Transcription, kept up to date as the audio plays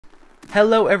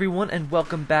Hello everyone and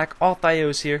welcome back,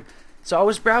 Althios here. So I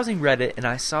was browsing Reddit and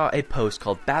I saw a post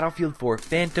called Battlefield 4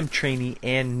 Phantom Trainee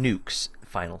and Nukes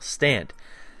Final Stand.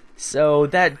 So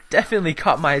that definitely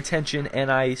caught my attention and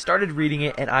I started reading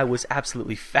it and I was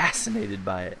absolutely fascinated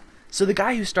by it. So the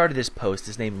guy who started this post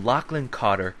is named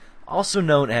LachlanCotter, also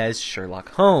known as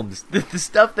Sherlock Holmes. The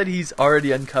stuff that he's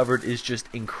already uncovered is just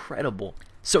incredible.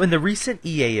 So in the recent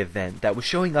EA event that was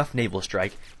showing off Naval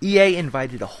Strike, EA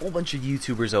invited a whole bunch of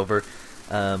YouTubers over,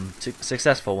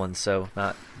 successful ones, so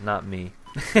not me,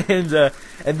 and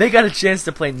they got a chance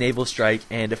to play Naval Strike,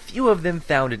 and a few of them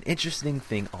found an interesting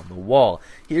thing on the wall.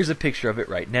 Here's a picture of it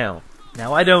right now.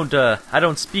 Now I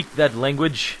don't speak that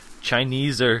language,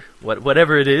 Chinese or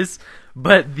whatever it is,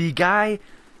 but the guy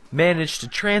managed to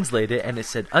translate it, and it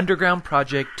said Underground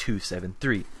Project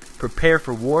 273. Prepare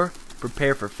for war,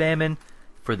 prepare for famine,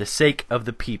 for the sake of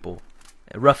the people,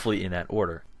 roughly in that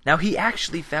order. Now he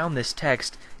actually found this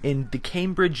text in the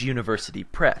Cambridge University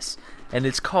Press, and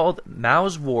it's called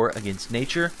Mao's War Against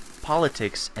Nature,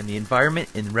 Politics, and the Environment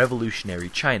in Revolutionary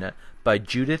China by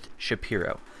Judith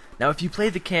Shapiro. Now if you play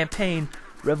the campaign,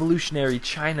 Revolutionary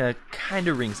China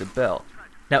kinda rings a bell.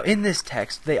 Now in this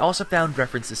text, they also found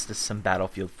references to some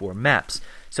Battlefield 4 maps,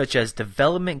 such as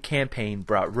Development Campaign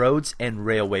brought roads and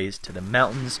railways to the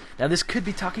mountains. Now this could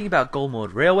be talking about Gold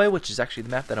Mode Railway, which is actually the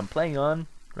map that I'm playing on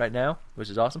right now, which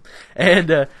is awesome.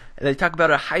 And they talk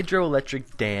about a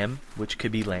hydroelectric dam, which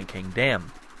could be Lancang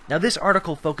Dam. Now this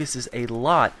article focuses a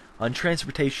lot on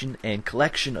transportation and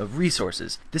collection of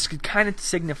resources. This could kind of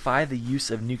signify the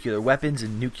use of nuclear weapons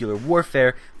and nuclear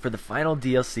warfare for the final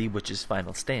DLC, which is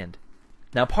Final Stand.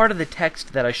 Now part of the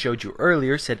text that I showed you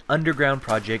earlier said Underground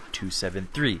Project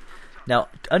 273. Now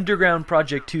Underground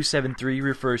Project 273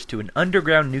 refers to an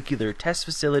underground nuclear test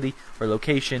facility or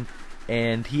location,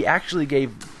 and he actually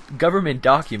gave government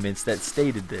documents that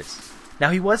stated this.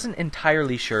 Now he wasn't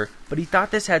entirely sure, but he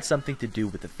thought this had something to do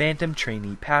with the Phantom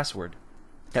Trainee password.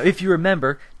 Now if you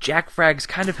remember, Jack Frags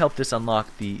kind of helped us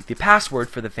unlock the password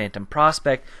for the Phantom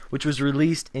Prospect, which was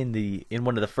released in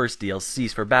one of the first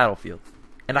DLCs for Battlefield.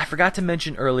 And I forgot to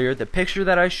mention earlier, the picture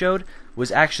that I showed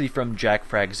was actually from Jack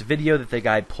Fragg's video that the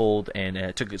guy pulled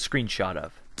and took a screenshot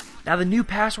of. Now the new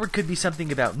password could be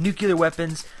something about nuclear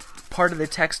weapons, part of the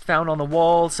text found on the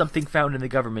wall, something found in the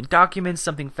government documents,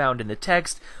 something found in the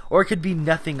text, or it could be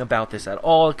nothing about this at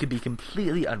all. It could be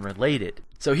completely unrelated.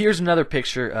 So here's another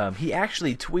picture. He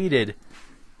actually tweeted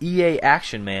EA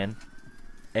Action Man,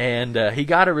 and he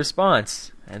got a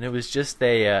response, and it was just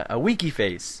a winky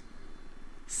face.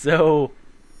 So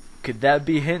could that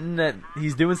be hinting that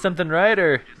he's doing something right,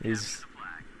 or is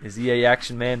EA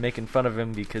Action Man making fun of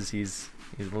him because he's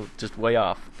just way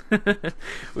off?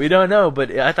 We don't know,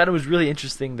 but I thought it was really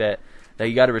interesting that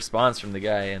he got a response from the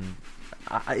guy, and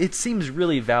it seems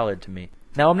really valid to me.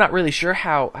 Now I'm not really sure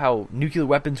how nuclear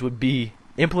weapons would be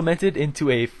implemented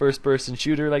into a first-person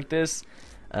shooter like this,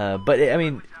 but I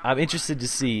mean, I'm interested to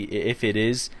see if it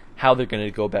is, how they're going to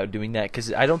go about doing that,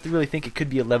 because I don't really think it could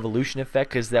be a Levolution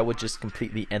effect, because that would just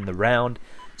completely end the round.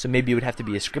 So maybe it would have to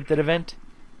be a scripted event.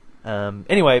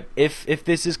 Anyway, if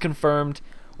this is confirmed,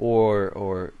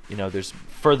 or you know, there's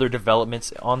further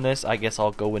developments on this, I guess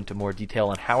I'll go into more detail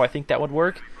on how I think that would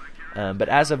work. But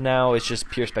as of now, it's just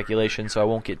pure speculation, so I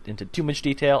won't get into too much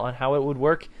detail on how it would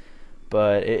work.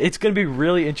 But it's going to be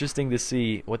really interesting to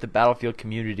see what the Battlefield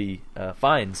community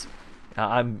finds.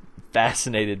 I'm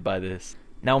fascinated by this.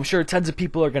 Now I'm sure tons of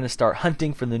people are going to start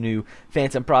hunting for the new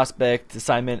Phantom Prospect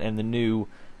assignment and the new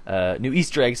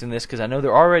Easter eggs in this, because I know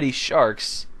there are already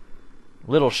sharks,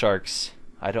 little sharks.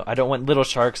 I don't want little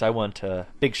sharks. I want a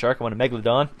big shark. I want a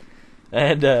megalodon,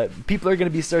 and people are going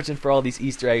to be searching for all these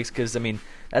Easter eggs, because I mean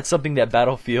that's something that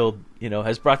Battlefield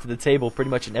has brought to the table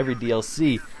pretty much in every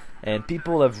DLC, and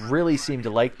people have really seemed to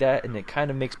like that, and it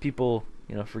kind of makes people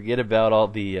forget about all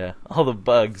the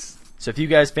bugs. So if you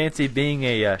guys fancy being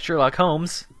a Sherlock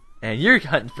Holmes and you're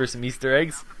hunting for some Easter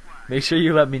eggs, make sure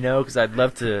you let me know, because I'd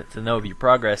love to know of your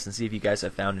progress and see if you guys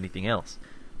have found anything else.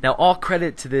 Now all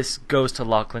credit to this goes to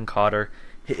LachlanCotter.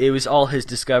 It was all his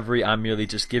discovery. I'm merely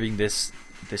just giving this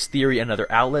theory another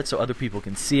outlet so other people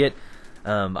can see it.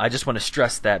 I just want to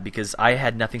stress that, because I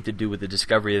had nothing to do with the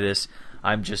discovery of this.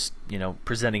 I'm just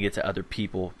presenting it to other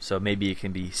people, so maybe it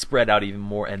can be spread out even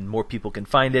more and more people can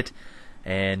find it,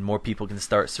 and more people can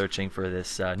start searching for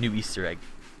this new Easter egg.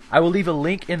 I will leave a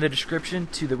link in the description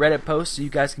to the Reddit post, so you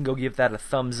guys can go give that a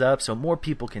thumbs up so more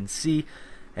people can see.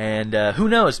 And who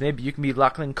knows, maybe you can be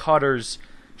LachlanCotter's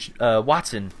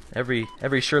Watson. Every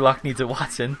Sherlock needs a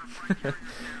Watson.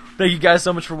 Thank you guys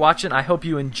so much for watching. I hope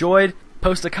you enjoyed.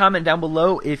 Post a comment down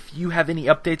below if you have any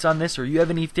updates on this or you have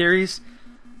any theories,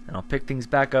 and I'll pick things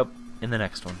back up in the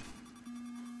next one.